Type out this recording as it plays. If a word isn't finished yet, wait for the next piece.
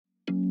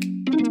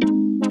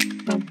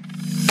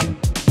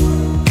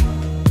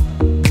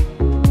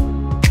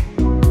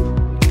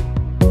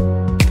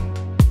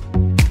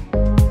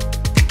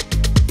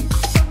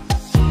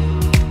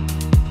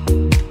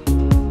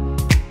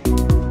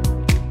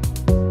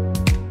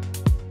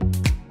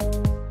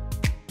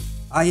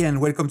Hi,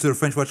 and welcome to the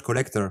French Watch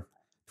Collector.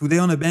 Today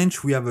on the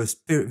bench, we have a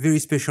very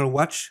special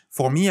watch.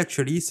 For me,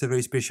 actually, it's a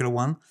very special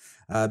one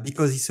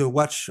because it's a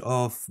watch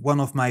of one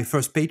of my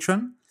first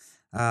patron.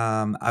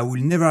 I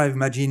will never have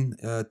imagined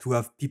to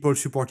have people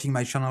supporting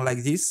my channel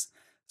like this.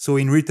 So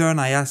in return,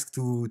 I asked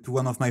to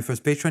one of my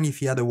first patron if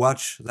he had a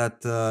watch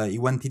that he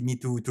wanted me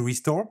to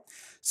restore.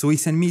 So he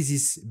sent me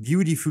this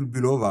beautiful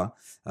Bulova.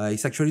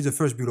 It's actually the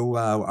first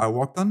Bulova I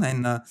worked on,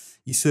 and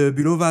it's a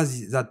Bulova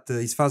that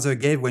his father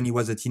gave when he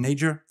was a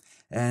teenager,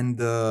 and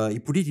he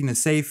put it in a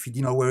safe. He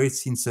didn't wear it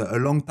since a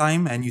long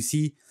time, and you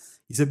see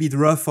it's a bit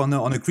rough on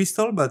a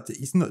crystal, but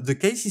it's not, the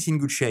case is in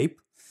good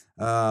shape.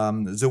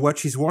 The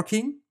watch is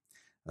working.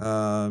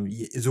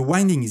 The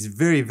winding is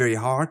very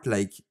hard,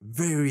 like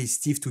very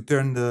stiff to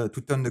turn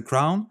the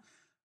crown.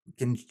 We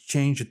can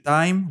change the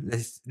time.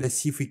 Let's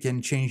see if we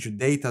can change the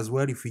date as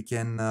well. If we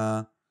can,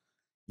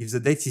 if the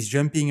date is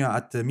jumping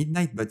at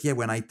midnight. But yeah,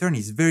 when I turn,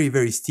 it's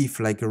very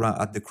stiff, like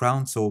around at the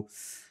crown. So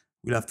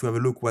we'll have to have a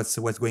look what's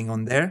going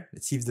on there.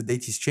 Let's see if the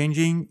date is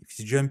changing, if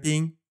it's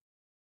jumping.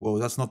 Well,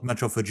 that's not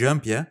much of a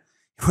jump, yeah.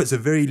 It was a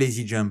very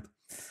lazy jump.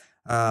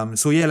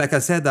 So yeah, like I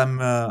said,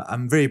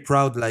 I'm very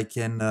proud, like,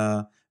 and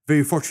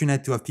very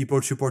fortunate to have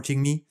people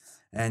supporting me.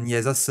 And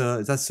yeah, that's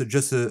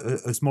just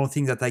a small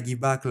thing that I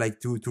give back, like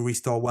to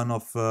restore one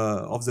of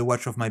the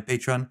watch of my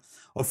patron.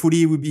 Hopefully,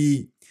 he will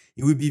be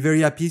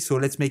very happy. So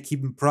let's make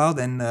him proud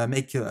and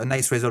make a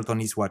nice result on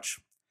his watch.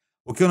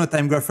 Okay, on a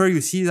time grapher, you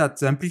see that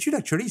the amplitude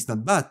actually is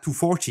not bad,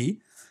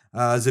 240.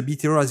 The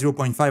beat error is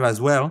 0.5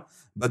 as well,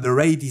 but the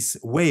rate is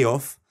way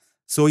off.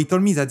 So he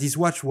told me that this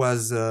watch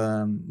was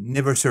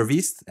never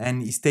serviced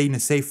and he stayed in a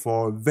safe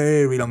for a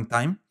very long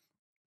time.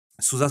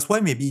 So that's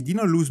why maybe he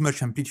didn't lose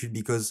much amplitude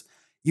because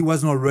he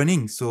was not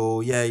running. So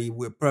yeah, he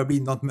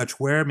probably not much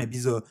wear. Maybe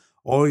the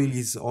oil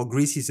is or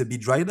grease is a bit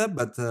dried up,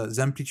 but the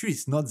amplitude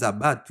is not that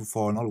bad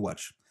for an old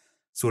watch.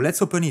 So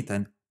let's open it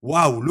and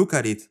wow, look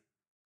at it.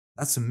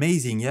 That's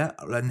amazing, yeah.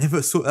 I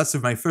never saw. That's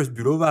my first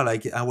Bulova.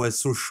 Like I was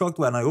so shocked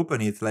when I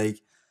opened it.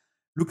 Like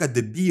look at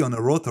the B on the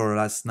rotor.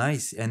 That's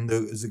nice, and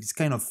it's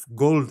kind of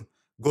gold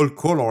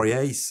color.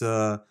 Yeah, it's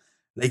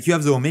like you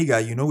have the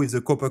Omega, with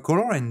the copper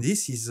color, and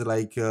this is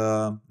like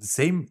the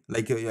same.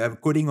 Like you have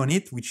coating on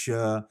it, which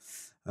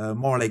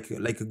more like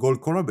a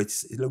gold color, but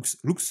it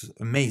looks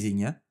amazing.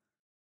 Yeah.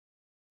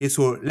 Okay,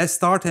 so let's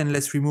start and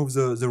let's remove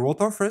the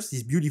rotor first.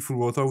 This beautiful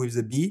rotor with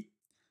the B.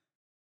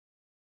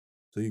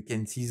 So you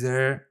can see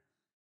there,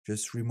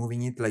 just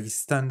removing it like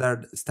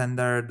standard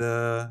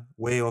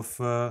way of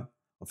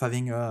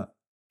having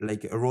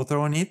like a rotor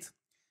on it.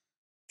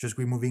 Just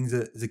removing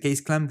the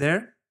case clamp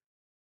there.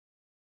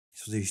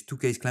 So there's two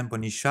case clamp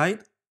on each side.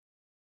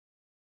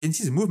 You can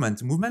see the movement.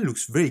 The movement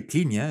looks very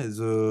clean. Yeah,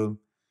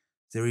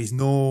 there is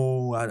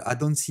no. I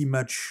don't see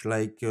much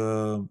like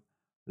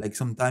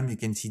sometimes you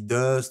can see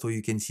dust or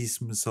you can see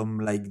some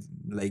like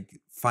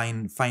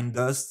fine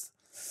dust.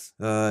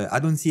 I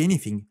don't see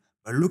anything.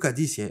 But look at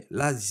this, yeah.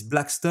 This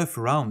black stuff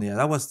around,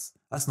 yeah.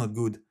 That's not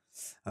good.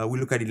 We'll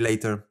look at it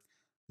later.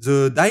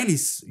 The dial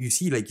is, you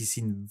see, like it's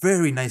in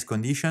very nice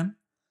condition.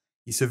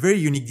 It's a very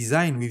unique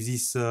design with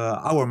these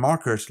hour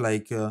markers,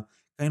 like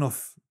kind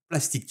of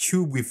plastic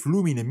tube with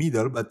loom in the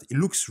middle, but it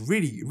looks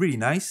really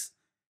nice.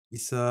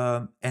 It's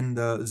and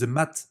the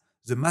matte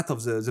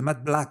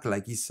black,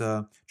 like it's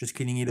just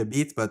cleaning it a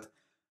bit, but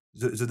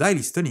the dial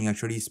is stunning.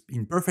 Actually, it's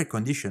in perfect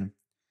condition.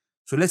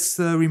 So let's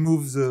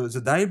remove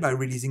the dial by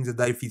releasing the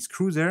dial feed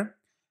screw there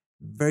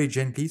very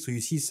gently. So you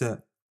see it's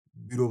a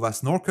Bulova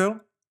snorkel.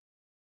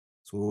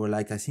 So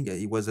like I think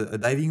it was a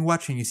diving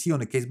watch, and you see on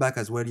the case back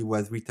as well, it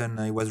was written,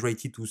 it was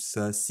rated to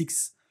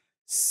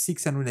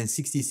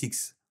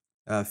 666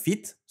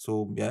 feet.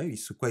 So yeah,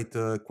 it's quite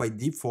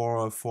deep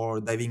for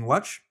diving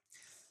watch.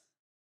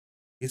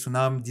 Okay, so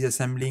now I'm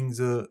disassembling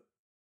the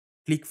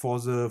click for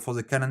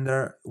the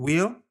calendar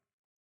wheel,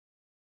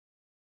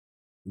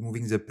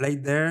 removing the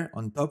plate there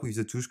on top with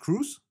the two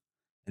screws.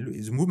 And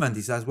the movement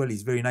is as well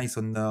is very nice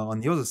on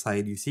the other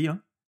side. You see, huh?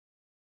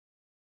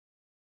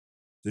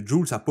 The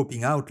jewels are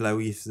popping out like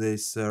with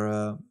this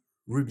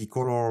ruby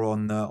color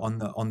on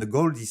the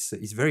gold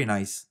is very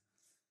nice.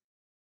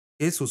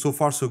 Okay, so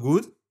far so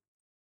good.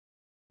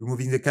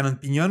 Removing the Canon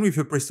pinion with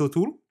a Presto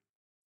tool.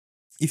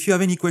 If you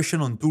have any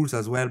question on tools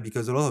as well,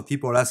 because a lot of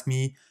people ask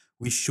me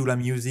which tool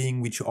I'm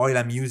using, which oil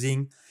I'm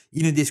using,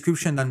 in the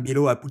description down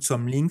below I put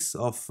some links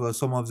of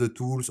some of the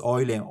tools,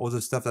 oil, and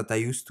other stuff that I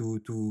use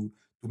to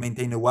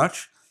maintain a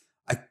watch.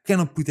 I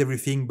cannot put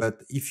everything,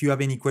 but if you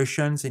have any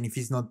questions and if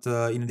it's not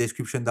in the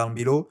description down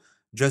below,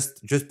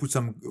 just put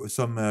some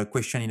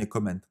question in a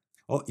comment.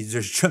 Oh, it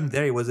just jumped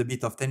there. It was a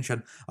bit of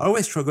tension. I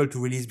always struggle to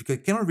release because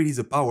I cannot release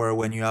the power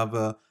when you have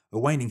a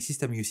winding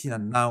system. You see that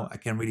now I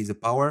can release the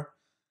power,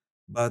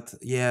 but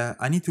yeah,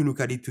 I need to look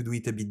at it to do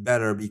it a bit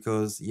better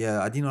because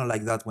yeah, I did not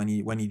like that when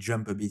it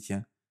jumped a bit.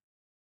 Yeah.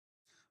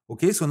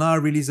 Okay, so now I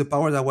release the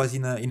power that was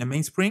in a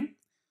mainspring.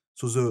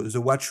 So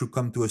the watch should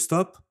come to a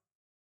stop.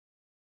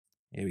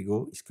 Here we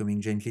go. It's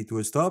coming gently to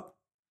a stop.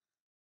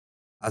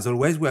 As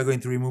always, we are going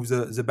to remove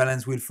the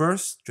balance wheel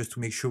first, just to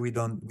make sure we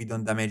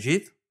don't damage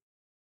it.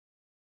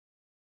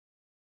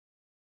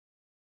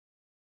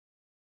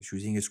 Just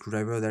using a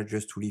screwdriver there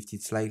just to lift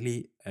it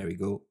slightly. There we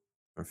go.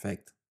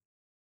 Perfect.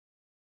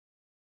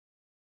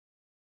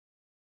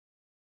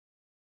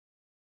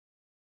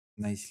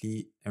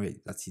 Nicely. Anyway,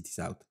 that's it, is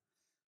out.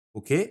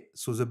 Okay,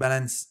 so the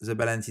balance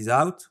is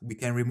out. We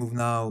can remove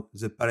now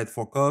the pallet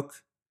for cock,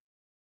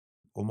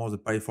 or more the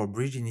pallet for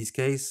bridge in this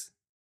case.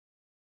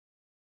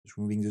 Just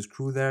removing the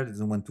screw there,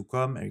 doesn't want to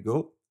come. There you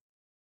go.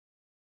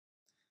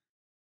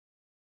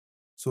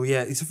 So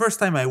yeah, it's the first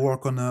time I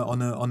work on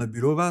a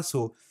Bulova,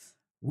 so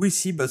we'll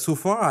see. But so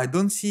far, I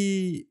don't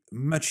see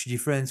much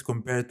difference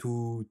compared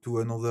to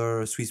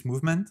another Swiss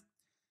movement.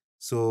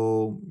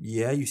 So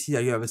yeah, you see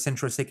that you have a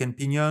central second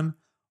pinion,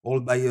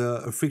 held by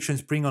a friction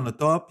spring on the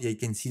top. Yeah, you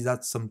can see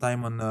that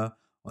sometime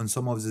on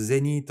some of the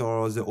Zenith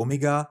or the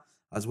Omega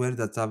as well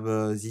that have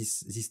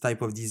this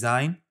type of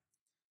design.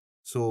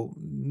 So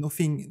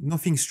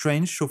nothing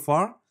strange so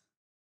far.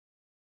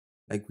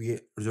 Like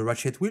the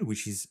ratchet wheel,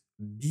 which is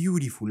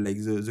beautiful. Like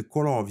the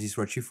color of this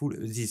ratchet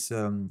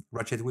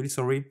wheel,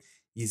 sorry,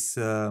 is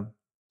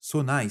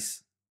so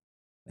nice.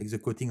 Like the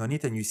coating on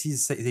it, and you see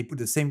they put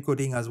the same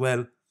coating as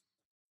well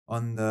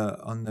on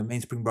the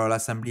mainspring barrel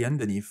assembly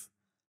underneath.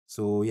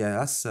 So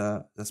yeah,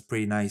 that's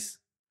pretty nice.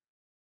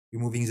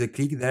 Removing the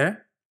click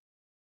there,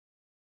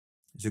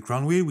 the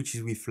crown wheel, which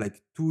is with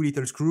like two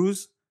little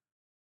screws,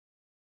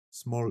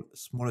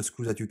 smaller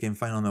screws that you can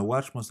find on a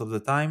watch most of the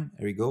time.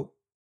 There we go.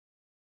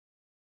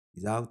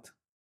 Is out.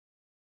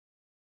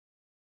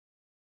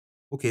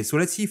 Okay, so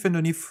let's see if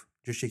underneath,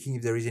 just checking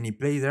if there is any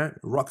play there.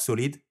 Rock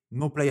solid,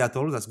 no play at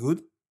all. That's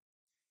good.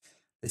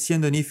 Let's see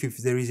underneath if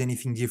there is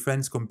anything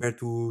different compared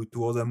to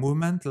other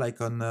movement,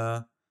 like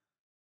on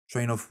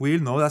train of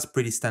wheel. No, that's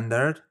pretty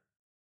standard.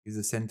 With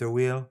the center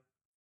wheel,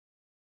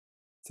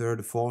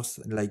 third, fourth,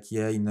 like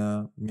yeah,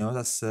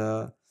 that's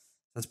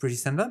pretty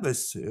standard, but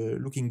it's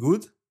looking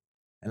good.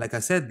 And like I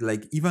said,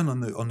 like even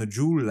on the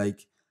jewel,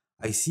 like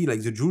I see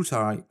like the jewels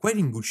are quite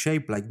in good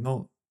shape, like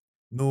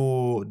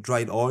no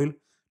dried oil.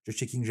 Just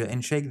checking the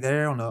end shake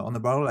there on the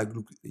barrel, like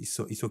look,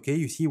 it's okay.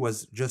 You see, it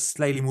was just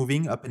slightly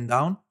moving up and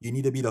down. You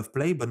need a bit of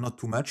play, but not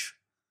too much.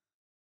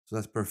 So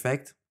that's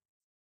perfect.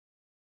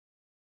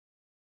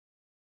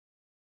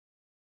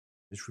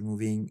 Just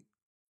removing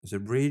the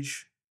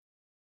bridge,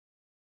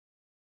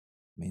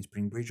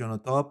 mainspring bridge on the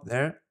top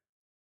there.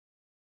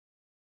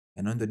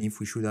 And underneath,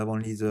 we should have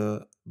only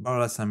the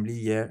barrel assembly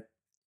here.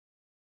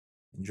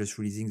 And just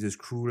releasing the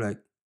screw like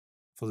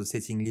for the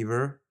setting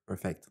lever.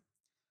 Perfect.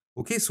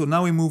 Okay, so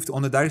now we moved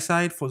on the dial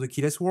side for the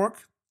keyless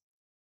work.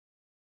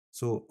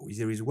 So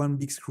there is one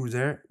big screw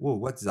there. Whoa,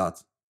 what's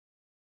that?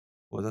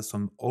 Oh, that's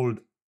some old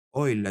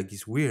oil, like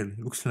it's weird. It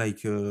looks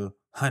like,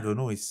 I don't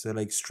know, it's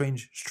like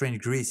strange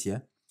grease, yeah?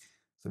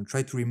 So I'm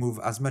trying to remove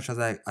as much as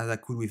I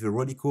could with the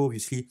Rodico.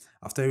 Obviously,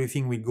 after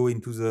everything will go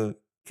into the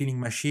cleaning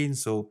machine,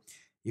 so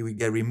it will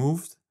get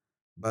removed.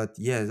 But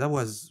yeah, that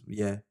was,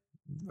 yeah,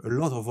 a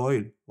lot of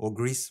oil or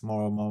grease,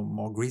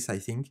 more grease, I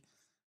think.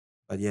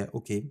 But yeah,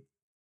 okay.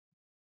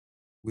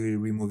 We'll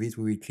remove it,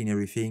 we will clean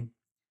everything.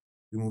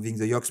 Removing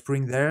the yoke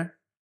spring there.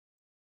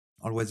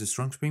 Always a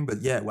strong spring, but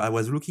yeah, I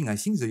was looking, I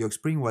think the yoke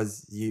spring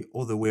was the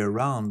other way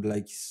around.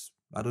 Like,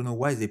 I don't know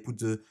why they put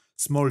the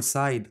small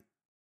side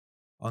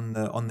on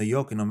the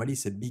yoke, and normally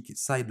it's a big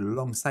side,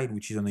 long side,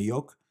 which is on the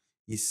yoke.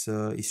 Is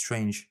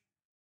strange.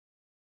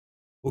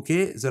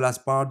 Okay, the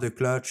last part, the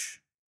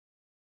clutch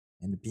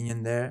and the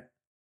pinion there.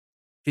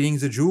 Cleaning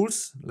the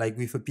jewels, like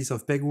with a piece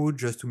of pegwood,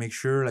 just to make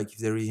sure, like if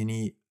there is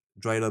any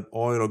dried up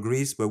oil or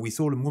grease. But we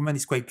saw the movement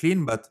is quite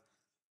clean, but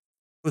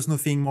there's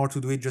nothing more to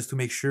do it, just to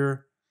make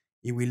sure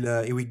it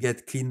will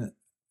get clean.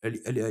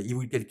 It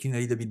will get clean a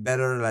little bit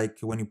better, like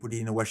when you put it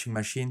in a washing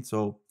machine.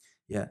 So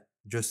yeah,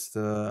 just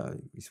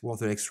it's worth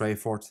the extra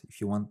effort if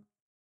you want.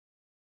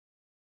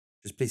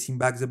 Just placing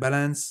back the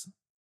balance,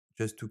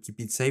 just to keep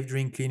it safe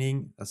during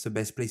cleaning. That's the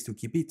best place to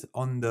keep it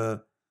on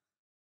the.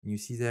 You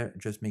see there,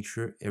 just make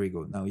sure. Here we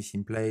go. Now it's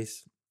in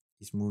place.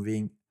 It's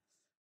moving.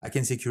 I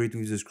can secure it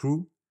with the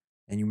screw,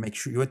 and you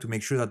want to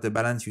make sure that the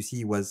balance, you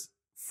see, was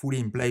fully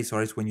in place, or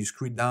else when you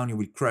screw it down, you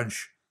will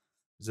crunch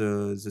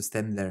the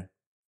stem there.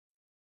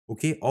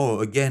 Okay.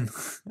 Oh, again,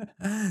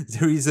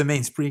 there is a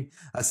mainspring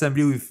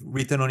assembly with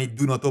written on it,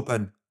 "Do not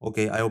open."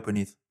 Okay, I open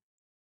it.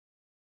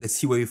 Let's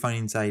see what you find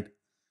inside.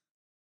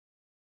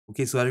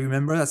 Okay, so I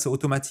remember that's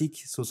automatic.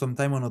 So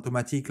sometime on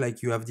automatic,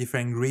 like you have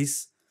different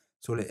grease.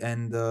 So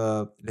and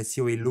let's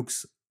see how it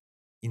looks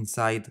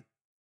inside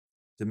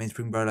the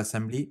mainspring barrel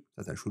assembly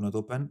that I should not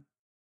open,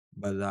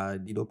 but I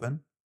did open.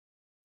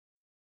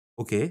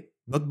 Okay,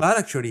 not bad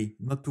actually,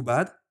 not too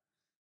bad.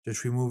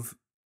 Just remove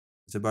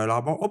the barrel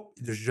arbor. Oh,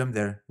 it just jumped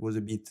there. It was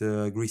a bit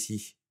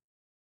greasy.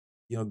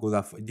 Did not go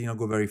that far, did not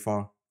go very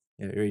far.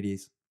 Yeah, here it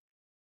is.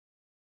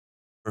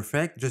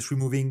 Perfect. Just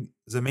removing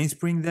the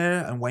mainspring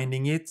there and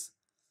winding it.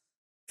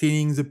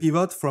 Cleaning the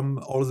pivot from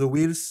all the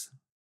wheels.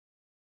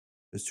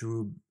 Just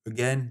to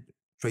again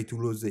try to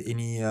lose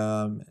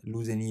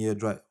any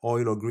dry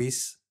oil or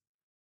grease.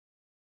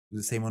 Do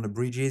the same on the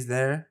bridges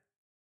there.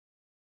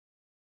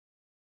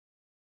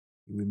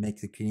 It will make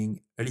the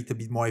cleaning a little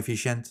bit more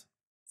efficient.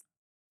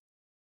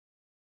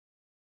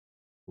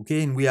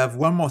 Okay, and we have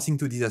one more thing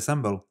to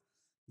disassemble.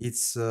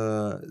 It's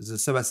the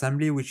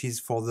sub-assembly, which is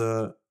for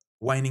the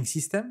winding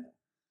system.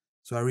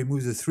 So I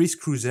remove the 3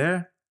 screws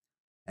there,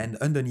 and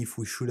underneath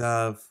we should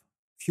have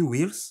few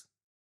wheels.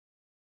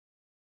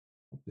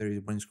 There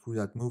is one screw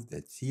that moved,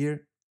 that's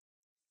here.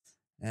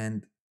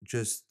 And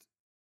just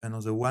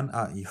another one.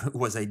 It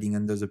was hiding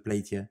under the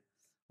plate here.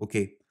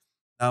 Okay,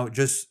 now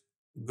just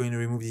going to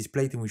remove this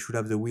plate and we should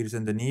have the wheels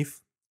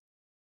underneath.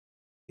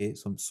 Okay,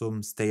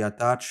 some stay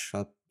attached.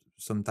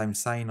 Sometimes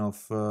sign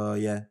of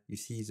yeah, you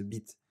see it's a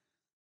bit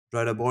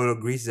dried up oil or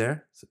grease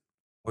there, so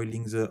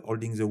holding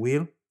the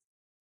wheel.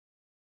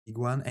 Big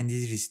one, and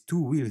this is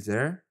 2 wheels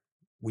there,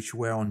 which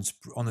were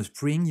on a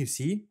spring. You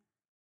see,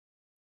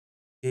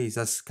 okay,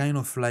 that's kind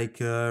of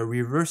like a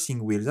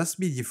reversing wheel. That's a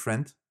bit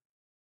different.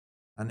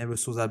 I never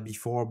saw that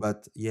before,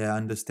 but yeah, I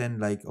understand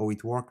like how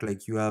it works.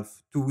 Like you have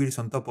 2 wheels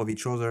on top of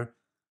each other,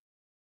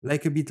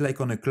 like a bit like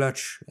on a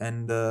clutch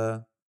and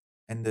a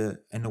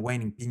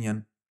winding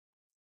pinion.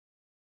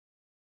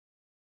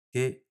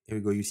 Okay, here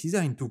we go. You see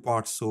that in 2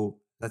 parts, so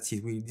that's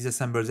it. We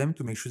disassemble them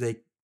to make sure they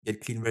get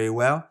cleaned very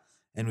well,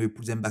 and we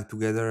put them back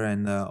together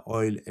and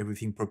oil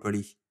everything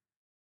properly.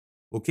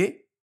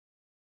 Okay,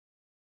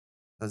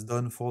 that's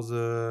done for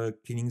the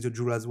cleaning the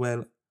jewel as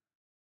well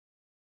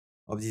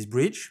of this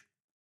bridge.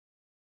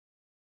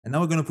 And now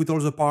we're gonna put all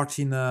the parts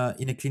in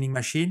a cleaning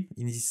machine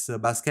in these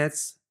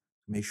baskets.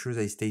 Make sure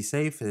they stay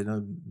safe. They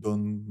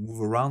don't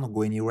move around or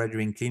go anywhere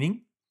during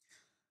cleaning.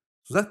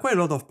 So that's quite a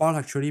lot of parts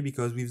actually,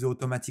 because with the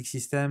automatic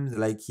system,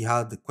 like he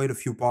had quite a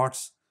few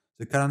parts.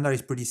 The calendar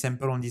is pretty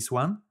simple on this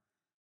one,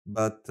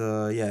 but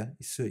yeah,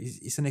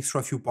 it's an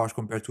extra few parts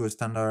compared to a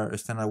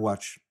standard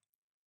watch.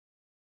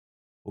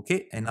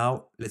 Okay, and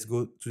now let's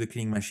go to the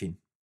cleaning machine.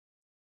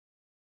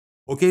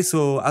 Okay,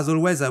 so as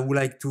always, I would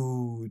like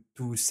to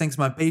thank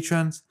my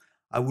patrons.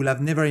 I would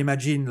have never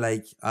imagined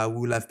like I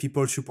will have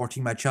people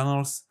supporting my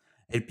channels,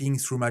 helping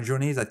through my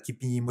journey that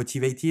keep me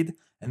motivated.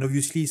 And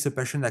obviously, it's a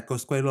passion that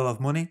costs quite a lot of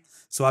money.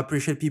 So I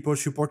appreciate people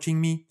supporting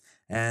me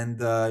and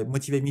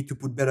motivate me to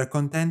put better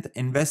content,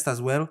 invest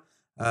as well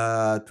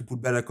to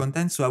put better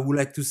content. So I would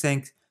like to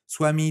thank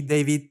Swami,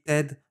 David,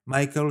 Ted,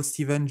 Michael,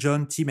 Stephen,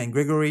 John, Tim, and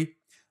Gregory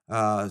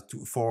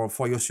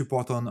for your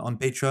support on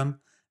Patreon.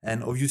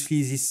 And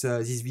obviously, this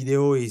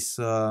video is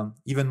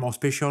even more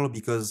special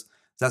because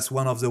that's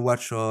one of the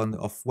watch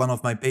of one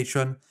of my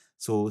patron.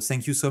 So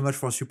thank you so much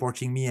for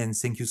supporting me, and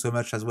thank you so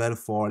much as well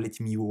for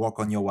letting me work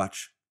on your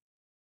watch.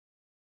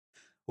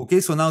 Okay,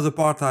 so now the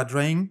parts are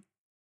drying;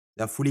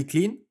 they're fully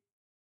clean.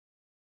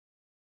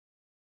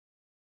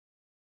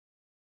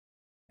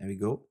 There we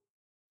go.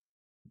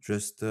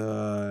 Just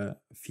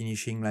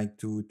finishing like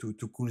to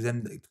cool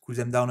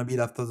them down a bit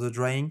after the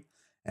drying,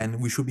 and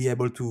we should be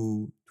able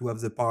to have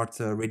the part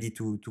ready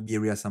to be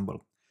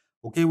reassembled.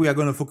 Okay, we are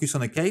going to focus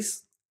on a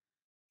case.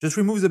 Just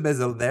remove the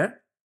bezel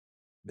there.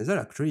 Bezel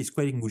actually is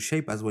quite in good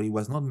shape as well. It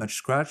was not much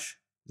scratch.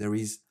 There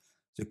is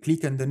the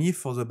click underneath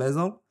for the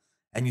bezel,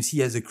 and you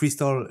see as the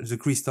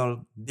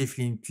crystal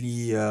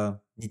definitely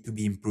need to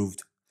be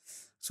improved.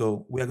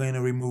 So we are going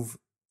to remove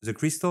the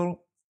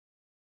crystal.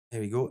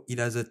 There we go. It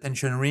has a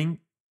tension ring,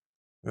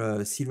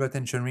 silver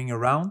tension ring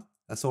around.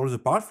 That's all the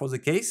part for the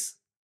case.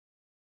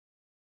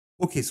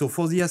 Okay, so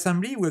for the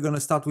assembly, we're going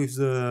to start with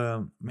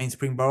the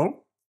mainspring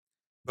barrel.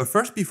 But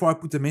first, before I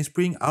put the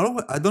mainspring,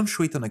 I don't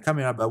show it on the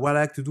camera, but what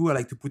I like to do, I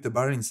like to put the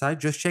barrel inside,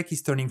 just check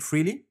it's turning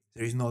freely,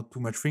 there is not too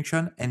much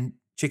friction, and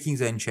checking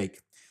the end shake.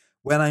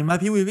 When I'm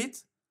happy with it,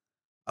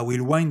 I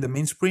will wind the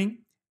mainspring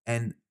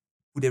and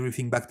put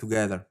everything back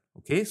together.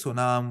 Okay, so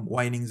now I'm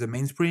winding the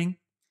mainspring.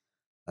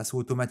 That's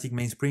automatic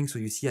mainspring, so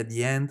you see at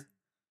the end,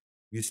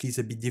 obviously it's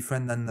a bit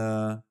different than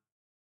a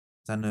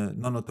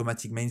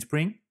non-automatic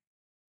mainspring.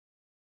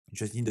 You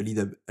just need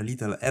a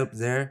little help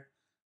there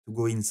to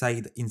go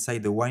inside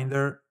the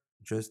winder.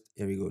 Just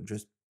here we go.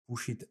 Just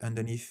push it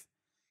underneath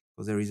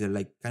because there is a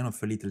like kind of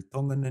a little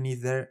tongue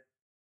underneath there.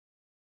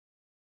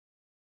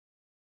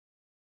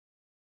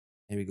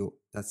 Here we go.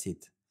 That's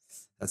it.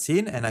 That's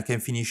in, and I can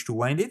finish to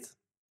wind it.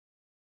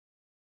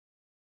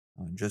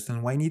 Just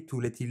unwind it to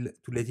let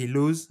it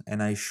loose,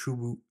 and I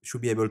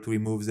should be able to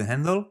remove the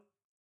handle.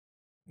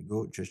 Here we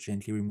go. Just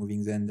gently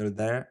removing the handle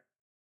there.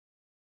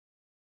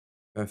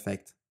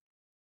 Perfect.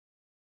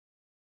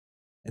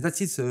 And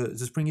that's it. So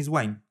the spring is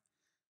wind.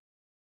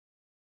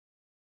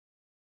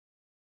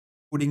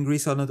 Putting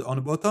grease on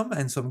the bottom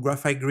and some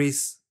graphite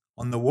grease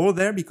on the wall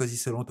there because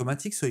it's an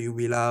automatic. So you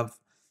will have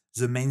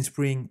the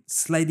mainspring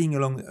sliding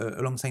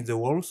alongside the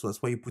wall. So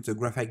that's why you put the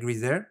graphite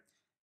grease there.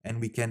 And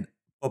we can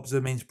pop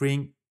the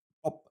mainspring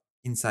pop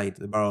inside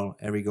the barrel.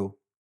 There we go.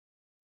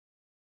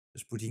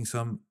 Just putting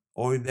some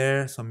oil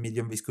there, some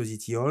medium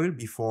viscosity oil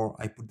before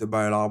I put the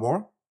barrel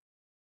arbor.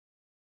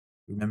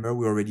 Remember,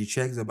 we already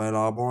checked the barrel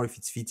arbor. If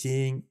it's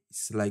fitting,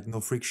 it's like no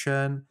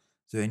friction.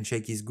 The end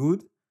shake is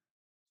good.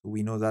 So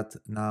we know that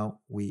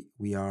now we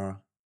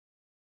are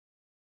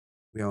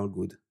all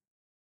good.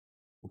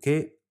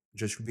 Okay,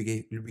 just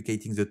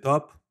lubricating the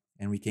top,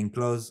 and we can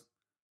close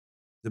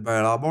the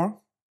barrel arbor.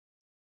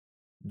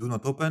 Do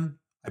not open.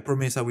 I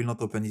promise I will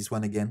not open this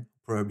one again.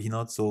 Probably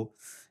not. So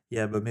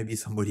yeah, but maybe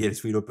somebody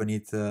else will open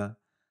it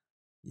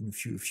in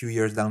few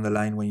years down the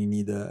line when you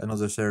need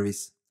another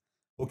service.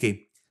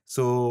 Okay,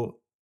 so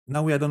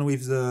now we are done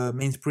with the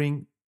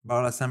mainspring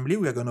barrel assembly.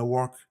 We are gonna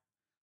work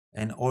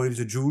and oil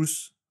the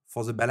jewels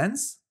for the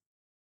balance.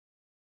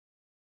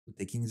 So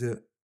taking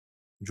the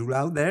jewel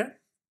out there.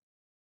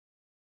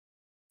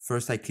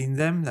 First I clean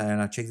them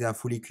and I check they are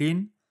fully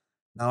clean.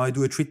 Now I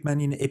do a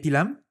treatment in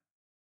epilam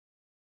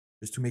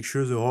just to make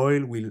sure the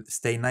oil will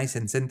stay nice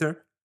and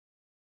center.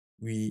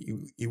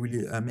 It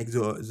will make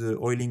the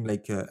oiling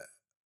like a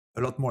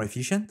lot more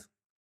efficient.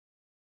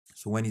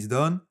 So when it's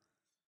done,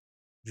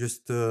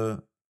 just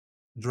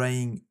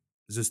drying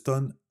the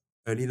stone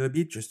a little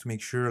bit just to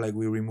make sure like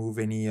we remove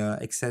any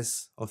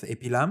excess of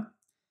epilam.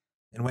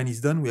 And when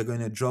it's done, we are going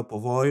to drop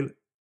of oil,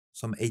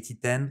 some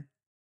 80-10,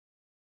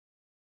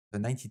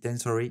 90-10,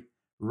 sorry,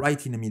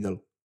 right in the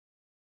middle.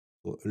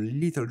 So a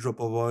little drop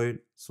of oil.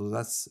 So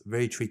that's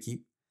very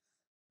tricky.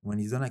 When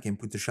it's done, I can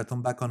put the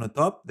chaton back on the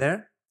top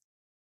there.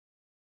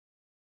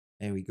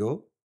 There we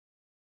go.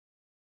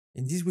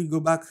 And this will go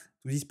back to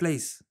this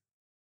place,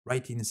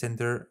 right in the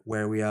center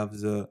where we have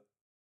the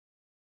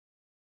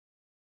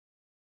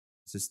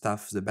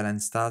staff, the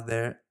balance staff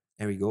there.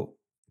 There we go.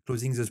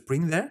 Closing the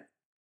spring there.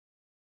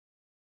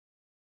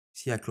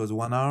 See, I close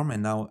one arm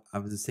and now I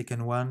have the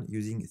second one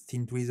using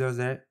thin tweezers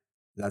there.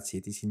 That's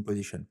it, it's in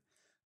position.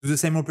 Do the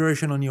same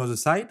operation on the other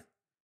side.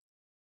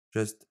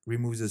 Just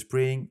remove the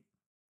spring.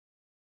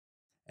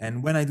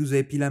 And when I do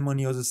the epilam on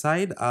the other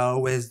side, I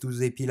always do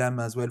the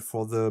epilam as well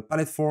for the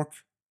pallet fork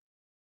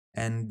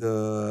and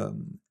the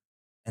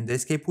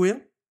escape wheel,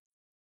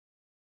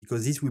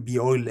 because this will be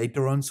oiled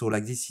later on. So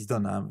like this is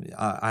done.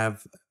 I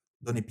have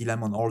done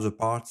epilam on all the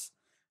parts,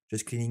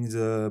 just cleaning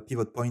the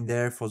pivot point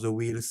there for the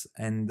wheels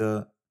and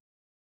the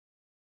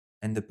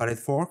pallet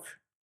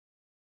fork.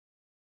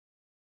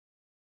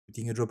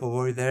 Putting a drop of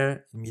oil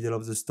there in the middle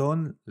of the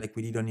stone, like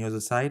we did on the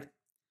other side.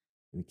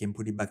 We can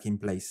put it back in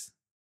place.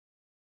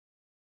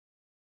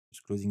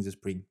 Just closing the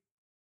spring.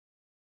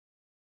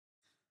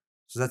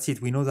 So that's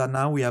it. We know that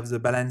now we have the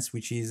balance,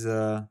 which is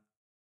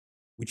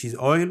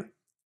oil,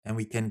 and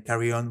we can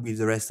carry on with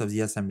the rest of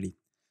the assembly.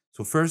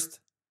 So first,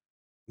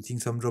 putting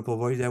some drop of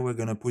oil there, we're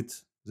gonna put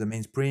the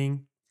main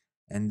spring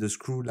and the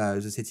screw,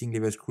 the setting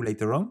lever screw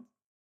later on.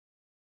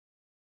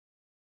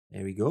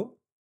 There we go.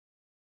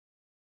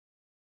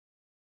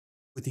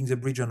 Putting the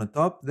bridge on the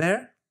top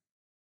there.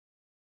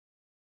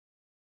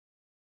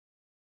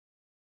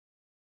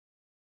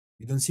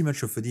 You don't see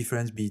much of a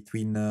difference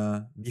between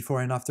before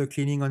and after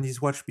cleaning on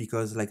this watch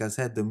because, like I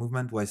said, the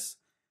movement was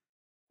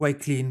quite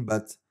clean,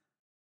 but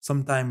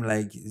sometimes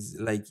like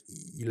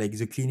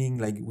the cleaning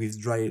like with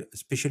dry,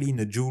 especially in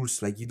the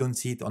jewels, like you don't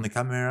see it on the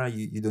camera,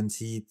 you don't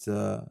see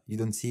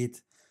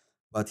it,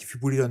 but if you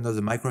put it under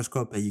the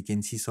microscope, you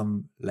can see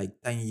some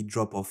like tiny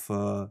drop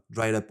of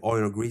dried up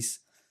oil or grease.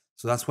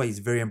 So that's why it's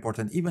very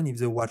important. Even if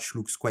the watch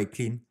looks quite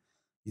clean,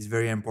 it's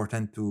very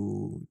important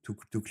to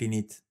clean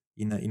it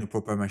in a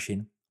proper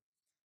machine.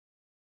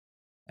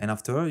 And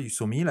after you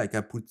saw me, like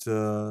I put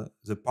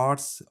the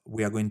parts,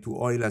 we are going to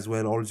oil as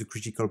well all the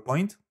critical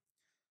point.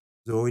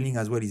 The oiling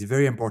as well is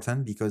very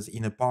important because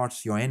in a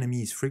part, your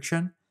enemy is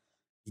friction,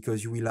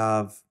 because you will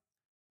have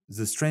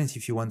the strength,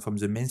 if you want, from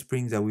the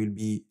mainspring that will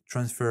be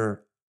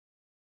transferred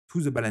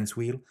to the balance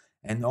wheel,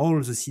 and all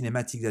the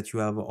cinematic that you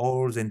have,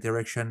 all the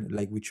interaction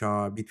like which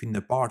are between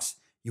the parts,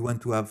 you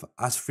want to have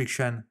as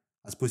friction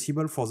as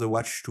possible for the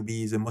watch to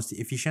be the most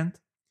efficient.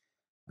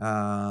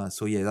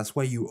 So yeah, that's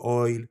why you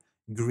oil,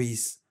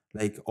 grease,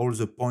 like all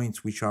the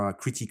points which are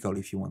critical,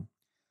 if you want.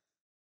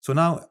 So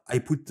now I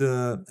put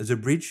the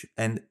bridge,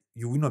 and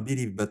you will not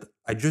believe, but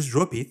I just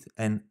drop it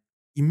and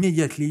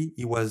immediately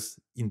it was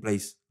in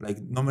place. Like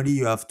normally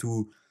you have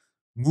to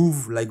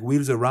move like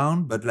wheels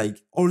around, but like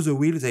all the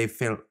wheels, they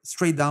fell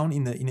straight down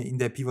in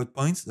their pivot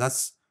points.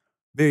 That's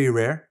very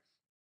rare,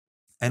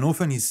 and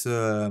often is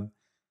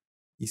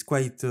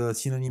quite a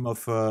synonym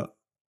of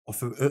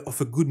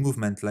of a good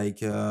movement.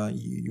 Like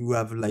you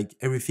have like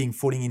everything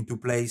falling into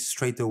place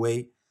straight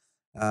away.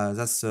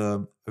 That's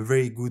a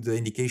very good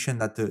indication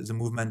that the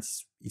movement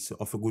is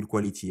of a good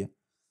quality.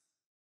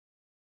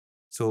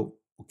 So,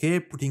 okay,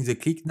 putting the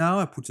click now,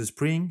 I put the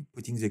spring,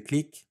 putting the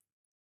click,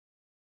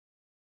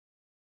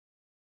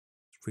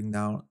 spring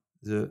down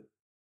the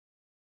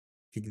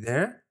click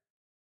there.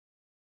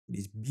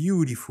 This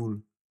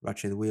beautiful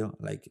ratchet wheel,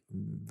 like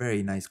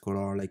very nice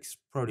color, like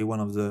probably one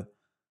of the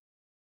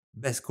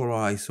best color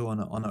I saw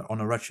on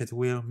a ratchet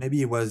wheel.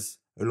 Maybe it was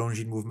a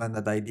Longines movement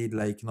that I did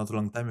like not a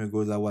long time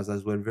ago that was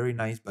as well very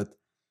nice, but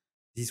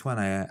this one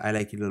I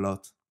like it a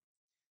lot.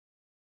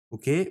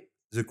 Okay,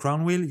 the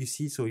crown wheel, you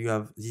see, so you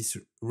have this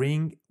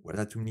ring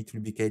that we need to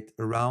lubricate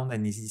around,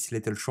 and this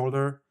little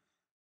shoulder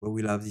where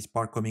we'll have this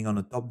part coming on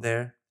the top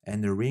there,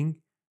 and the ring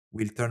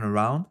will turn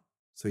around,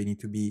 so you need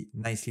to be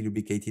nicely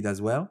lubricated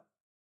as well.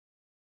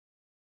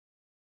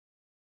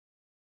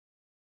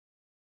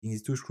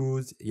 These two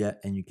screws, yeah,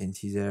 and you can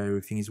see there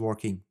everything is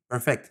working.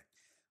 Perfect.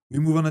 We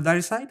move on the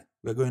dial side.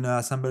 We're going to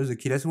assemble the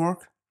keyless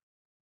work.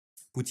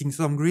 putting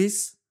some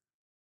grease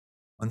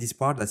on this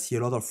part. I see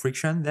a lot of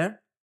friction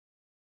there.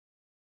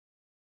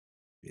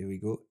 Here we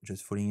go,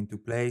 just falling into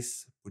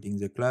place, putting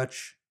the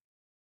clutch,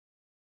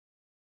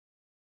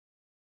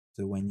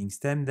 the winding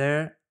stem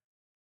there.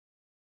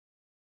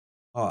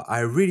 Oh, I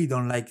really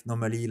don't like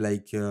normally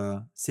like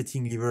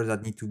setting levers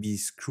that need to be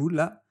screwed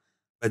là.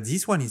 But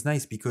this one is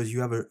nice because you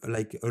have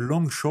like a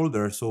long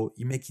shoulder, so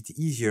you make it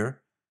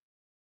easier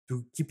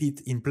to keep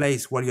it in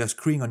place while you are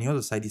screwing on the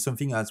other side. Is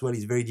something as well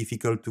is very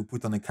difficult to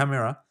put on a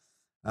camera.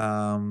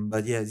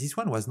 But yeah, this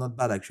one was not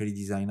bad actually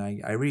design.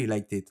 I really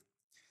liked it.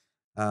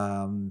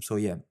 So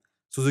yeah,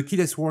 so the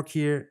keyless work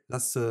here,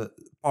 that's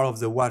part of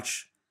the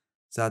watch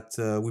that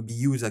will be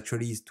used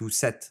actually is to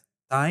set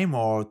time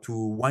or to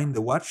wind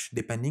the watch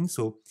depending.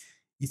 So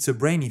it's a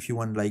brain if you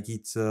want, like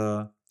it's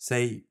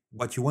say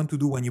what you want to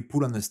do when you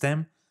pull on the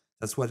stem.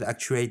 That's what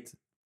actuate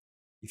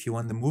if you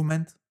want the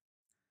movement.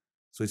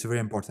 So it's very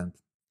important.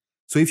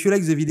 So if you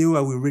like the video,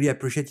 I would really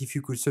appreciate if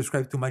you could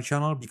subscribe to my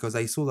channel because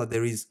I saw that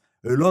there is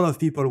a lot of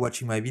people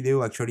watching my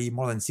video. Actually,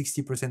 more than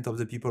 60% of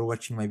the people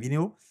watching my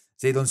video,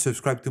 they don't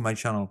subscribe to my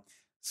channel.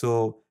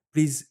 So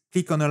please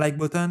click on the like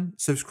button,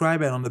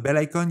 subscribe, and on the bell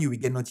icon, you will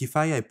get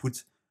notified. I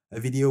put a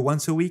video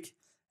once a week.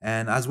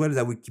 And as well,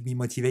 that will keep me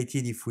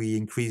motivated if we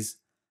increase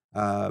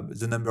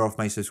the number of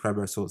my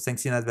subscribers. So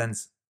thanks in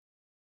advance.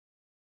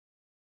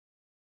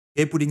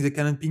 Okay, putting the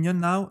cannon pinion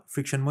now,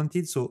 friction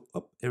mounted. So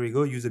here we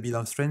go, use a bit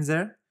of strength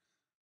there.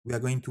 We are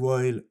going to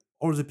oil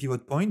all the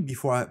pivot point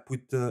before I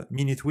put the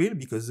minute wheel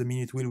because the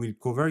minute wheel will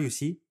cover, you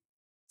see,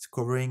 it's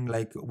covering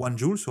like 1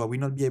 joule. So I will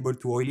not be able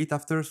to oil it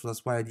after. So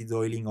that's why I did the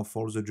oiling of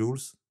all the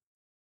joules.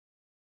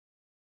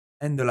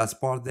 And the last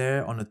part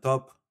there on the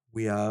top,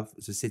 we have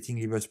the setting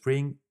lever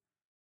spring,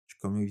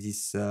 which comes with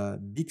this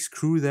big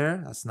screw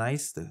there. That's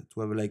nice to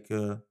have like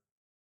a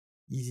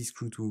easy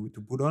screw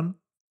to put on.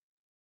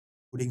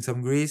 Putting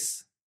some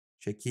grease,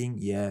 checking.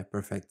 Yeah,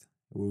 perfect.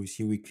 We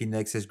see we clean the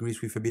excess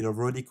grease with a bit of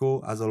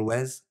Rodico as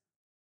always.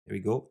 There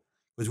we go.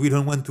 Because we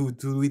don't want to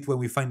do it when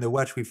we find the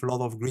watch with a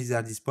lot of grease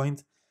at this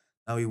point.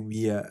 Now it will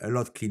be a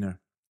lot cleaner.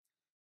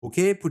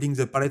 Okay, putting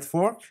the pallet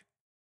fork.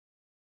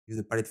 Use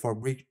the pallet fork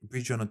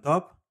bridge on the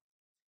top.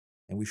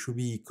 And we should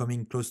be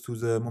coming close to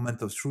the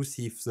moment of truth,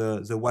 see if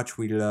the watch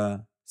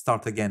will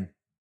start again.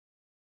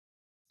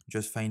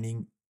 Just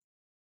finding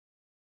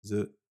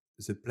the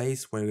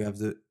place where we have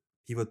the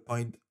pivot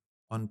point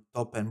on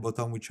top and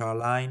bottom, which are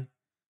aligned.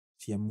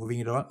 See, I'm moving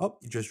it around. Oh,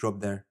 it just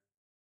dropped there.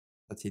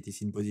 That's it,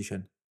 it's in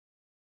position.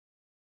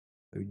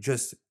 So we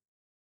just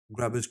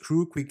grab a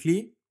screw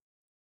quickly,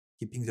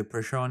 keeping the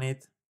pressure on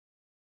it.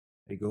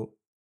 There you go.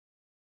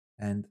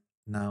 And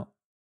now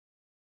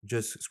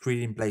just screw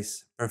it in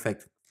place.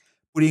 Perfect.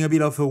 Putting a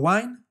bit of a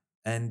wind,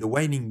 and the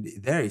winding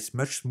there is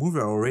much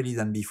smoother already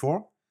than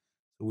before.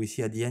 So we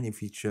see at the end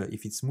if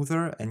it's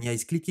smoother, and yeah,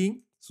 it's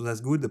clicking. So that's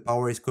good. The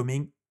power is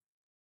coming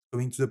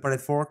to the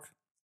pallet fork.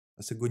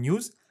 That's a good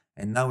news.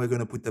 And now we're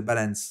going to put the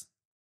balance.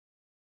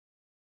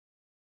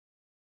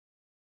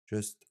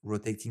 Just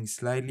rotating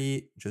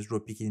slightly, just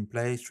drop it in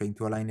place, trying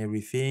to align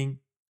everything.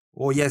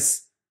 Oh,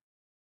 yes.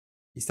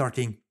 It's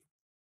starting.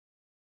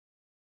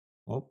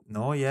 Oh,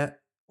 no, yeah.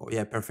 Oh,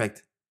 yeah,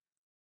 perfect.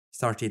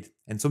 Started.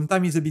 And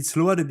sometimes it's a bit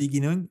slow at the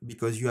beginning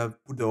because you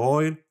have put the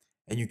oil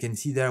and you can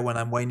see there when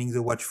I'm winding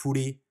the watch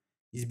fully,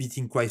 it's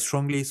beating quite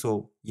strongly.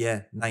 So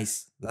yeah,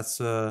 nice. That's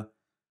a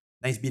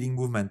nice beating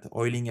movement.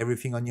 Oiling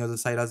everything on the other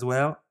side as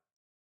well.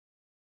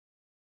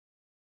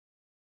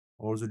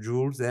 All the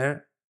jewels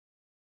there.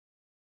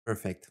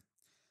 Perfect.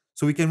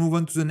 So we can move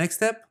on to the next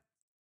step.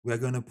 We are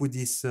going to put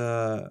this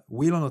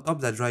wheel on the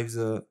top that drives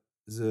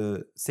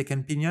the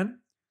second pinion.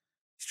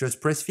 It's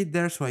just press fit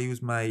there. So I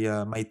use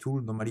my my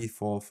tool normally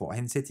for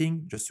hand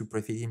setting just to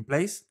press it in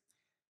place.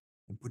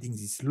 And putting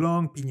this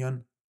long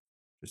pinion,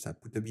 just I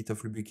put a bit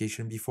of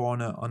lubrication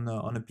before on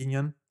a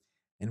pinion.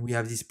 And we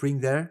have this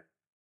spring there,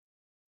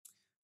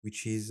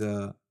 which is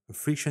a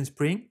friction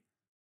spring.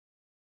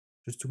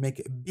 Just to make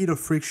a bit of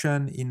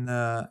friction in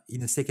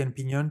a second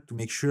pinion to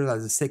make sure that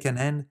the second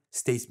end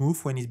stays smooth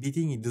when it's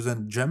beating. It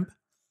doesn't jump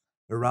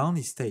around.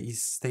 It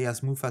stay as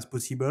smooth as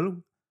possible.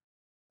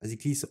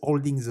 Basically, it's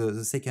holding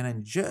the second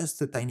end just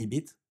a tiny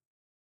bit.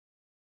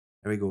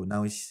 There we go.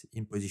 Now it's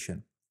in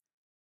position.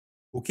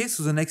 Okay,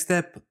 so the next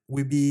step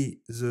will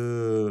be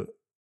the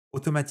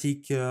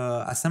automatic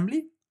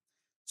assembly.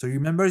 So you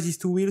remember these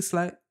two wheels,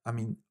 like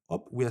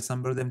we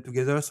assemble them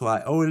together. So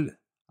I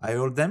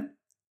oil them,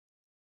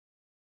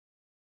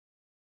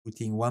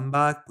 putting one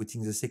back,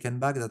 putting the second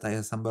back that I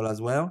assemble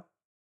as well.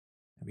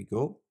 There we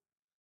go.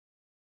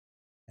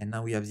 And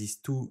now we have these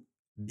two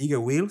bigger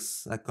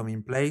wheels that come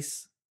in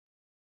place.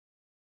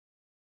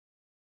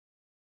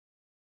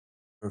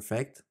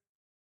 Perfect.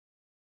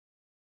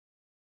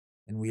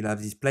 And we'll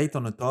have this plate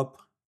on the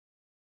top.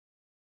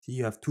 See,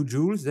 you have two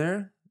jewels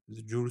there,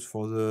 the jewels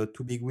for the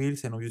two big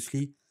wheels, and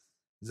obviously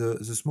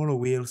the smaller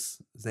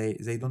wheels,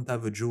 they don't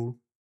have a jewel.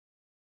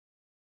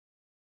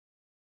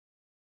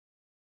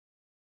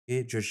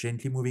 Okay, just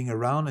gently moving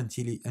around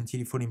until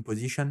you fall in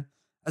position.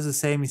 As the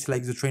same, it's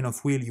like the train of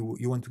wheel.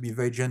 You want to be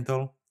very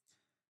gentle.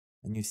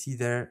 And you see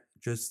there,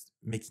 just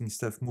making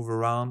stuff move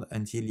around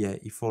until, yeah,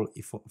 it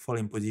fall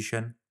in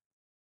position.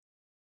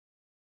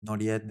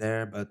 Not yet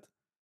there, but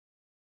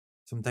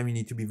sometimes you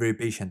need to be very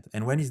patient.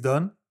 And when it's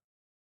done,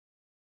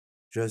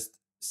 just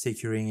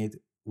securing it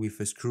with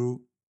a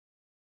screw,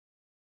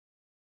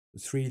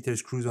 3 little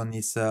screws on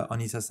this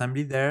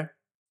assembly there.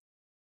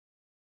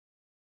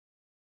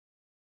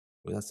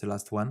 So that's the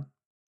last one.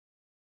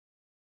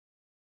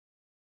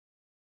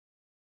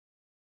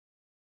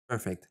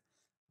 Perfect.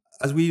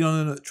 As we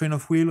on a train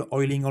of wheel,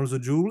 oiling all the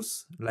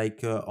jewels,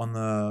 like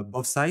on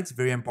both sides,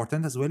 very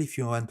important as well if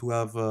you want to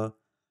have a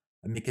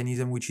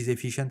mechanism which is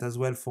efficient as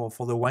well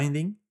for the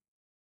winding.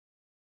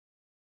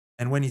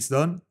 And when it's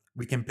done,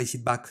 we can place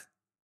it back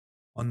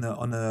on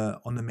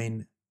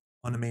the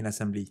main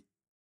assembly.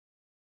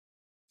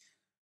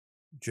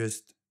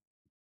 Just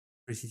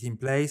press it in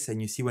place,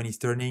 and you see when it's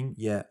turning,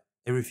 yeah,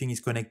 everything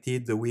is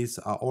connected. The wheels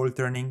are all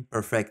turning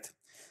perfect.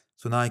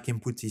 So now I can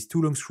put these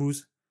 2 long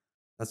screws.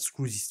 That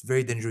screw is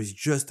very dangerous,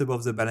 just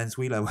above the balance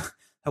wheel.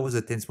 That was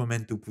a tense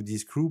moment to put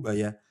this screw, but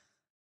yeah,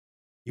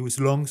 it was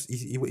long.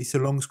 It's a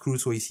long screw,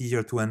 so it's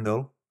easier to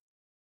handle.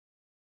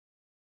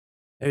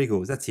 There we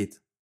go. That's it.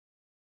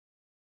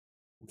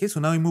 Okay, so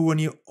now we move on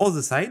the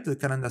other side, the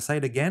calendar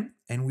side again,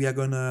 and we are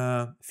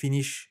gonna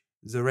finish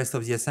the rest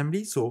of the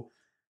assembly. So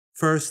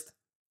first,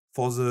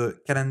 for the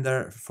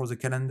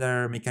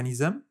calendar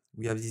mechanism,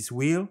 we have this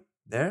wheel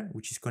there,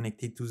 which is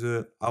connected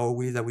to our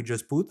wheel that we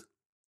just putting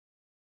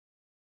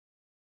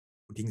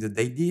the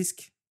date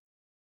disc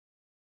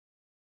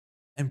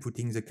and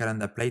putting the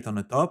calendar plate on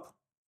the top.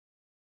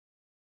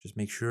 Just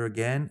make sure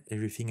again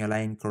everything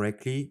aligned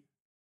correctly.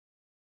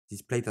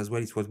 This plate as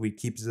well is what will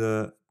keep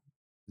the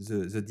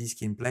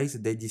disc in place, the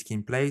date disc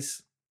in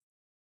place,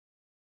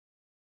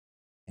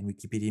 and we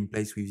keep it in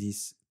place with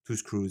these 2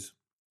 screws.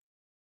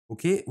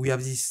 Okay, we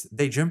have this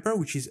day jumper,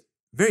 which is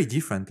very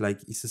different.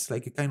 Like it's just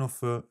like a kind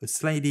of a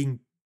sliding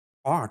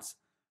part,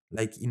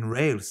 like in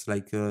rails.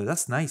 Like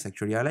that's nice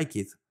actually. I like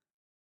it.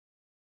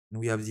 And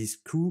we have this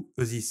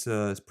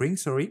spring,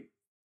 sorry,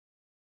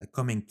 that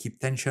come and keep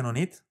tension on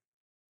it.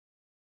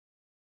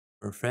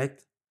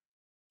 Perfect.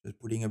 Just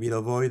putting a bit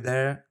of oil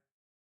there,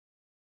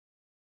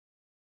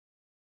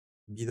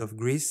 a bit of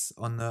grease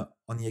on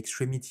the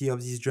extremity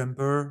of this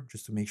jumper,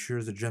 just to make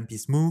sure the jump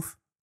is smooth.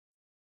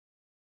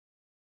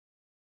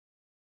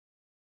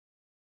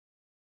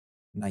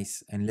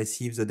 Nice. And let's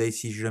see if the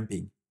dice is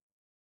jumping.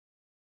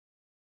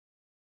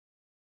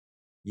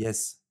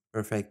 Yes,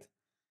 perfect.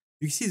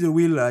 You see the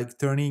wheel like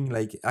turning,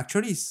 like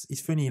actually it's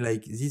funny,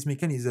 like this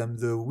mechanism,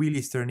 the wheel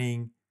is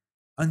turning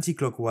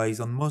anti-clockwise.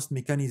 On most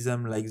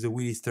mechanism, like the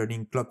wheel is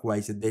turning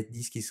clockwise, the dead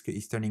disc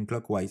is turning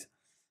clockwise.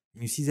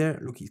 And you see there,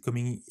 look, it's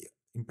coming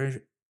in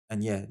pressure.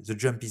 And yeah, the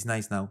jump is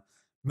nice now.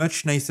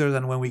 Much nicer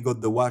than when we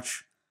got the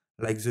watch.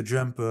 Like the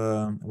jump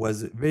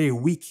was very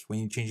weak when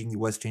it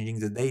was changing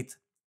the date.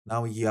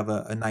 Now you have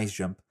a nice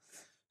jump.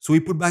 So we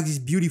put back this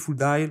beautiful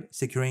dial,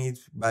 securing it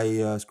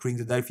by screwing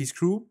the dial fit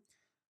screw.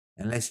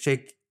 And let's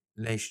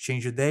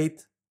change the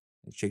date.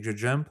 Let's check the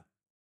jump.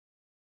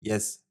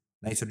 Yes,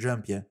 nicer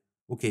jump, yeah.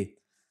 Okay.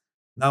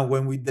 Now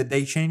when the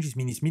date change, it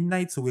means it's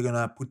midnight, so we're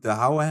gonna put the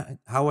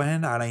hour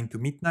hand aligned to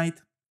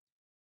midnight.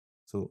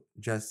 So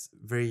just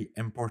very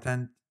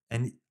important.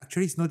 And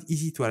actually it's not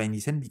easy to align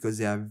this hand because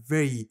they are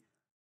very,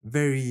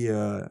 very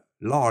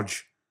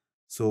large.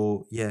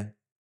 So yeah,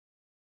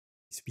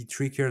 it's a bit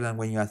trickier than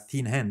when you have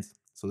thin hands.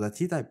 So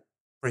that's it. I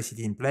press it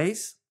in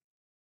place.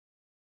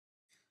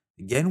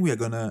 Again, we are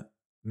gonna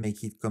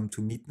make it come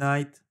to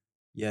midnight.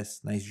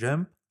 Yes, nice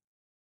jump.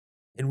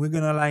 And we're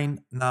gonna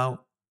align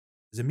now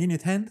the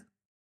minute hand.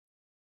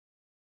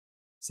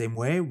 Same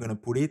way, we're gonna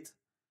put it,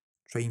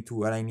 trying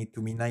to align it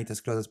to midnight as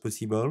close as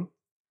possible.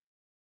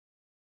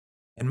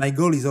 And my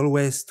goal is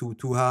always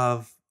to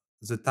have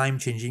the time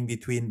changing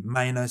between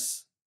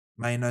minus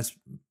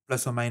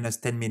plus or minus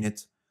 10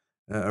 minutes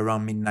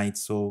around midnight.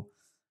 So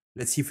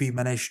let's see if we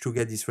manage to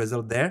get this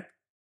result there.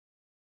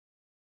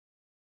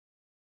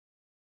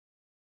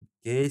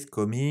 Okay, it's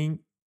coming.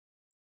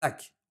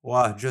 Tack.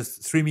 Wow,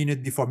 just 3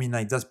 minutes before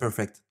midnight. That's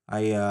perfect.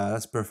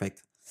 That's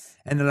perfect.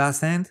 And the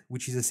last hand,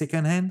 which is the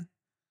second hand,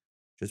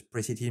 just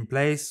press it in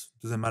place.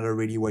 Doesn't matter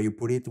really where you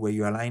put it, where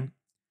you align.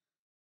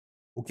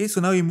 Okay,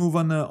 so now we move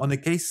on the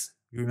case.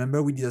 You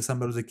remember we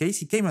disassembled the case.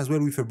 It came as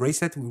well with a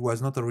bracelet. It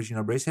was not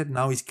original bracelet.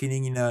 Now it's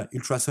cleaning in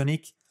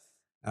ultrasonic,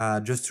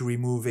 just to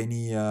remove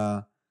any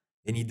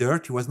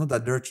dirt. It was not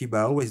that dirty, but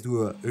I always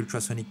do a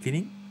ultrasonic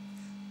cleaning.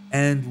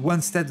 And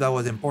one step that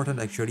was important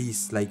actually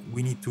is like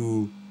we need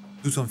to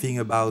do something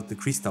about the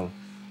crystal.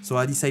 So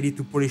I decided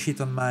to polish it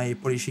on my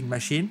polishing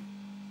machine.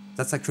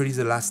 That's actually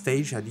the last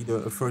stage. I did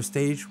a first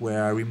stage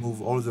where I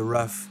remove all the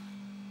rough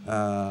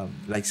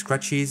like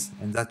scratches,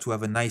 and that to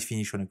have a nice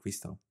finish on a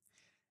crystal.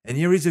 And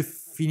here is the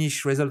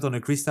finished result on a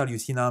crystal. You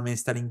see now I'm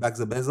installing back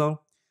the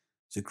bezel.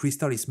 The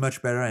crystal is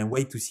much better, and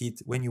wait to see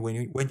it when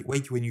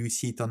you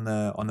see it on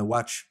the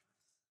watch.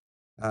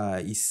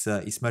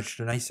 Is much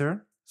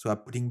nicer. So I'm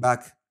putting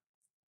back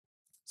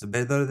the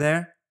bezel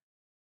there.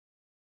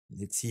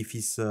 Let's see if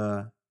it's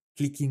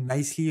clicking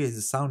nicely.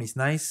 The sound is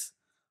nice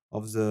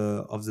of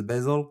the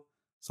bezel.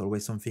 It's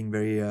always something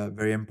very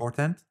very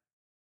important.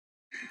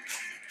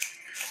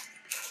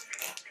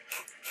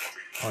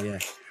 Oh yeah,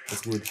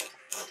 that's good.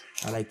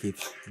 I like it.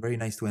 Very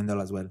nice to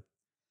handle as well.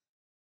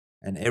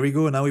 And here we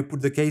go. Now we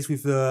put the case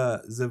with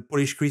the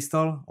polished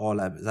crystal. Oh,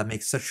 that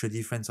makes such a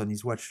difference on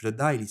this watch. The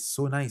dial is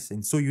so nice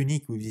and so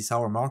unique with these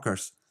hour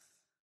markers.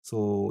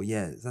 So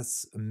yeah,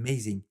 that's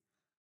amazing.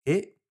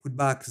 Okay, put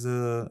back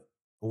the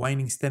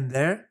winding stem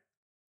there.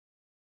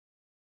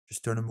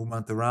 Just turn the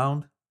movement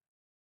around.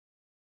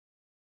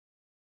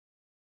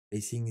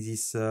 Placing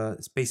this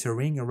spacer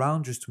ring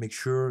around just to make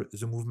sure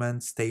the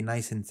movement stay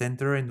nice and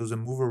center and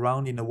doesn't move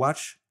around in the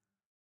watch.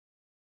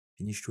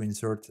 Finish to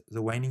insert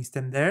the winding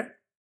stem there.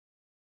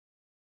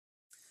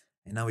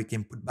 And now we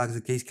can put back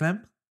the case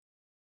clamp.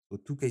 So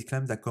 2 case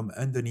clamps that come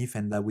underneath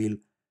and that will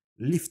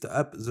lift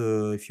up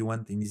the, if you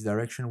want in this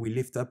direction, we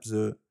lift up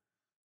the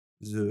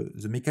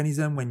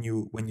mechanism when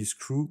you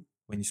screw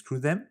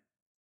them.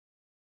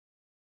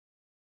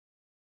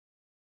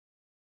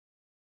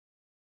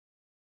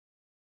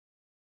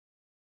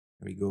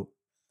 There we go.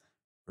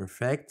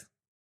 Perfect.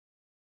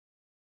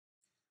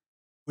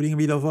 Putting a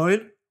bit of oil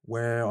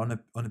where on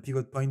a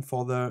pivot point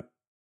for the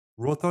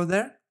rotor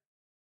there.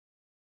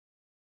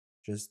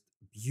 Just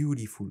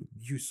beautiful,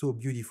 so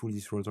beautiful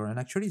this rotor. And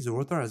actually the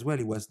rotor as well,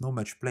 it was not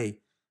much play.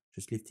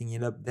 Just lifting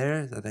it up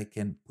there that I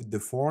can put the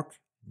fork,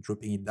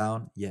 dropping it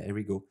down. Yeah, here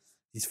we go.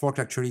 This fork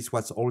actually is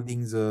what's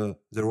holding the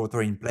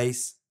rotor in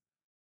place.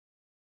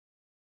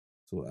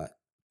 So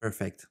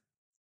perfect.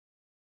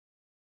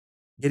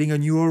 Getting a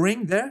new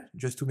O-ring there,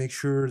 just to make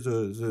sure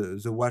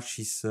the watch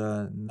is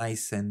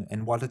nice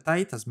and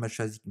watertight, as much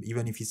as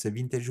even if it's a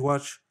vintage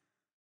watch.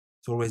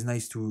 It's always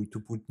nice to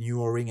put new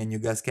O-ring and new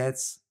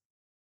gaskets.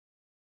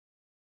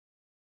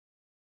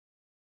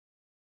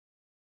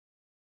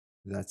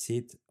 That's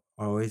it.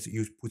 Always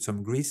you put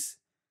some grease,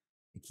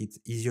 make it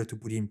easier to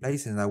put in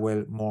place and as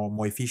well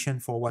more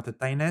efficient for water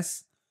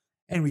tightness.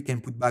 And we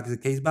can put back the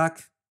case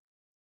back.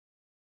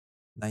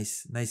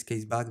 Nice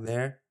case back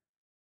there.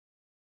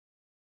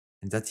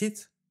 And that's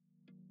it.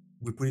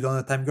 We put it on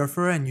a time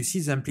grapher and you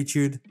see the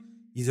amplitude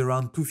is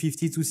around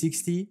 250,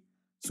 260.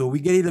 So we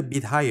get it a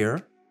bit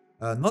higher.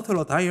 Not a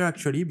lot higher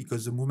actually,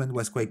 because the movement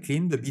was quite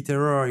clean. The beat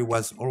error it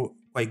was all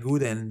quite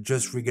good and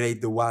just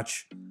regulate the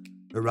watch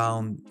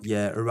around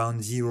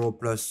 0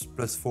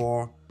 plus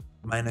 4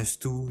 minus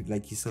 2,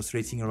 like it's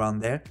oscillating around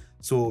there.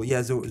 So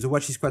yeah, the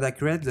watch is quite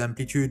accurate. The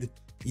amplitude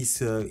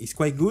is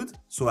quite good.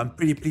 So I'm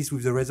pretty pleased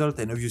with the result,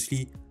 and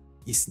obviously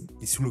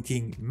it's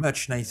looking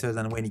much nicer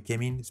than when it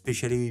came in,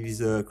 especially with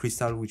the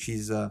crystal which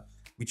is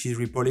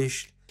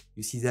repolished.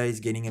 You see there it's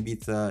getting a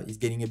bit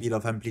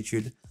of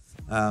amplitude.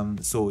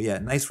 So yeah,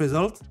 nice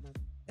result.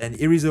 And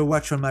here is a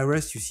watch on my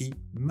wrist. You see,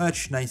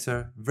 much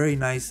nicer, very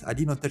nice. I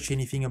did not touch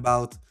anything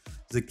about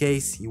the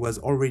case. It was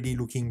already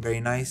looking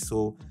very nice.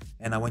 So,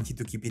 and I wanted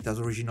to keep it as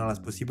original as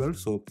possible.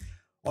 So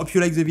hope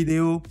you like the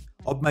video.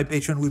 Hope my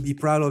patron will be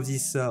proud of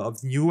this of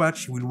the new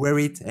watch. Will wear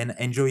it and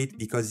enjoy it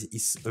because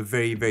it's a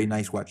very, very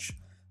nice watch.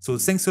 So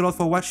thanks a lot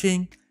for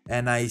watching,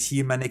 and I see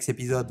you in my next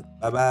episode.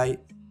 Bye bye.